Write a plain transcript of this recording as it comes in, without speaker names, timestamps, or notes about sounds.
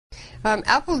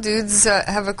Apple Dudes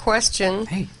have a question.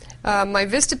 Hey. My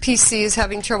Vista PC is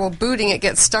having trouble booting. It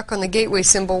gets stuck on the gateway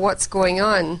symbol. What's going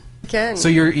on? Ken. So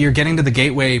you're getting to the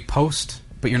gateway post,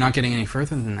 but you're not getting any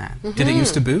further than that. Did it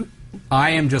used to boot?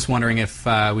 I am just wondering if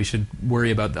we should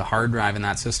worry about the hard drive in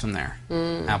that system there,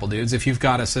 Apple Dudes. If you've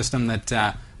got a system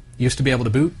that used to be able to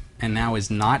boot and now is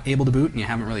not able to boot and you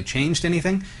haven't really changed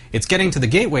anything, it's getting to the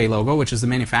gateway logo, which is the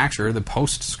manufacturer, the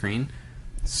post screen.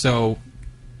 So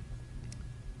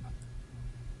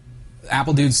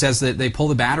Apple Dude says that they pull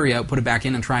the battery out, put it back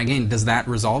in, and try again. Does that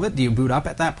resolve it? Do you boot up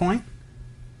at that point?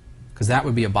 Because that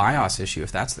would be a BIOS issue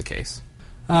if that's the case.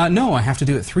 No, I have to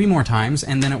do it 3 more times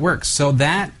and then it works. So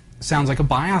that sounds like a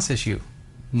BIOS issue.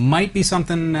 Might be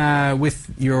something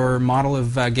with your model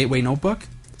of Gateway Notebook.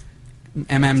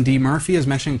 MMD Murphy is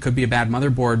mentioning it could be a bad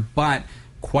motherboard, but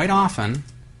quite often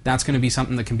that's going to be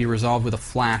something that can be resolved with a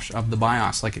flash of the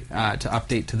BIOS, like to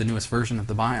update to the newest version of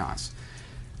the BIOS.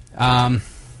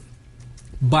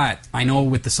 But I know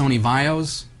with the Sony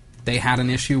Vios, they had an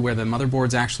issue where the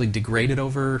motherboards actually degraded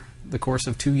over the course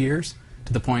of 2 years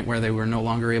to the point where they were no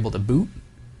longer able to boot.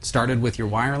 Started with your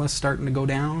wireless starting to go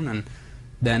down, and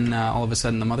then all of a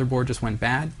sudden the motherboard just went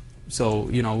bad. So,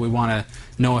 you know, we want to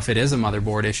know if it is a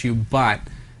motherboard issue, but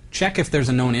check if there's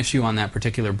a known issue on that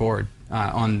particular board.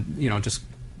 Just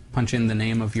punch in the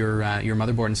name of your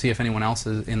motherboard and see if anyone else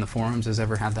in the forums has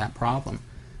ever had that problem.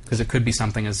 Because it could be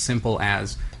something as simple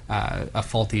as a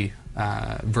faulty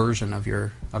version of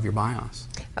your BIOS.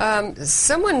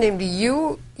 Someone named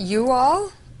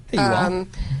You-All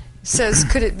says,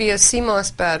 could it be a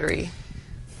CMOS battery?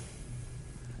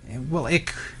 Well, it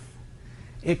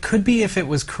could be if it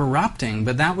was corrupting,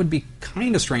 but that would be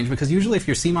kind of strange because usually if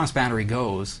your CMOS battery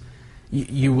goes,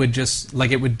 you would just,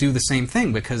 like, it would do the same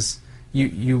thing because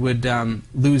you would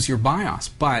lose your BIOS.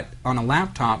 But on a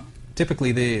laptop,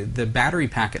 typically the battery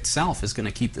pack itself is going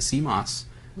to keep the CMOS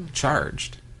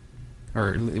charged,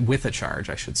 or with a charge,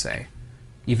 I should say,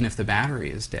 even if the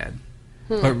battery is dead.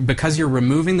 But because you're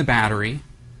removing the battery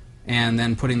and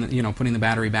then putting the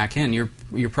battery back in,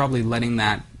 you're probably letting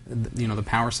that the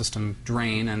power system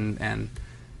drain and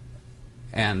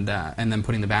then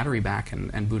putting the battery back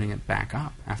and booting it back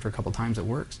up. After a couple times it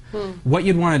works. What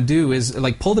you'd want to do is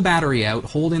like pull the battery out,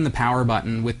 hold in the power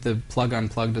button with the plug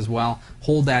unplugged as well,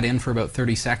 hold that in for about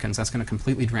 30 seconds. That's going to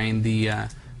completely drain the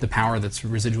power that's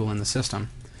residual in the system.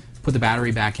 Put the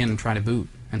battery back in and try to boot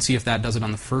and see if that does it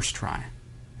on the first try.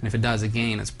 And if it does,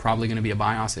 again, it's probably going to be a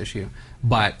BIOS issue.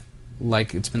 But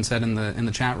like it's been said in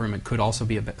the chat room, it could also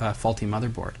be a faulty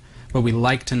motherboard. But we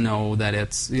like to know that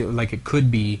it's like it could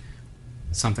be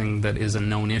something that is a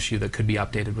known issue that could be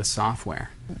updated with software.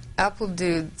 Apple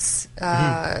Dudes,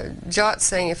 Jot's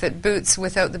saying if it boots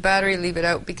without the battery, leave it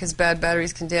out because bad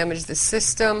batteries can damage the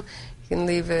system. You can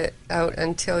leave it out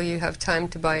until you have time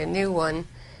to buy a new one.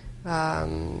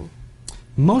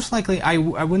 Most likely, I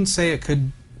wouldn't say it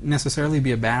could necessarily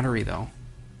be a battery though.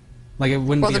 Like it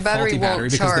wouldn't be a faulty battery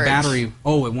because the battery.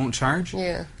 Oh, it won't charge.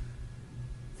 Yeah.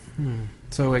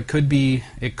 So it could be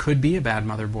a bad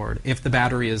motherboard. If the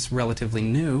battery is relatively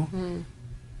new,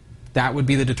 that would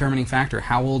be the determining factor.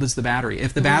 How old is the battery?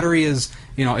 If the battery is,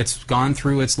 it's gone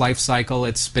through its life cycle,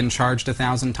 it's been charged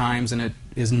 1,000 times, and it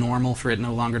is normal for it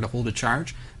no longer to hold a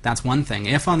charge, that's one thing.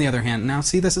 If, on the other hand, now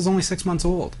see, this is only 6 months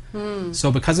old.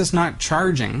 So because it's not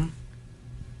charging,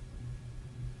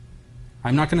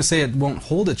 I'm not going to say it won't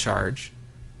hold a charge,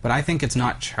 but I think it's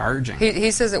not charging.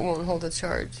 He says it won't hold a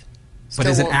charge. But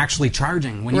is it actually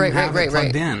charging when you have it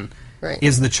plugged in? Right.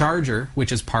 Is the charger,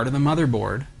 which is part of the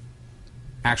motherboard,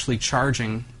 actually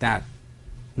charging that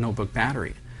notebook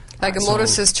battery? Like Amoto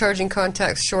says, charging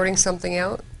contacts shorting something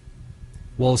out?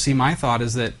 Well, see, my thought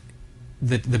is that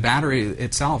the battery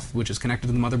itself, which is connected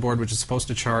to the motherboard, which is supposed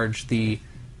to charge the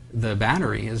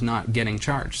battery, is not getting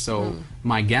charged. So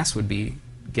my guess would be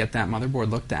get that motherboard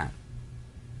looked at.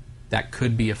 That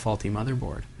could be a faulty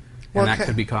motherboard. And that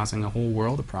could be causing a whole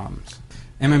world of problems.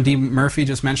 MMD Murphy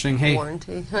just mentioning, hey,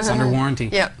 warranty. It's under warranty.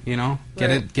 Yep. Get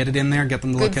it in there, get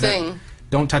them to look at it.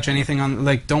 Don't touch anything on,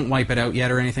 don't wipe it out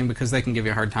yet or anything because they can give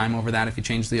you a hard time over that if you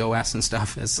change the OS and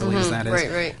stuff, as silly as that is.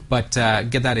 Right. But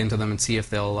get that into them and see if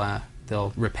they'll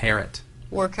repair it.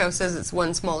 Workhouse says it's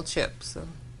one small chip, so.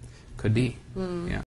 Could be. Yeah.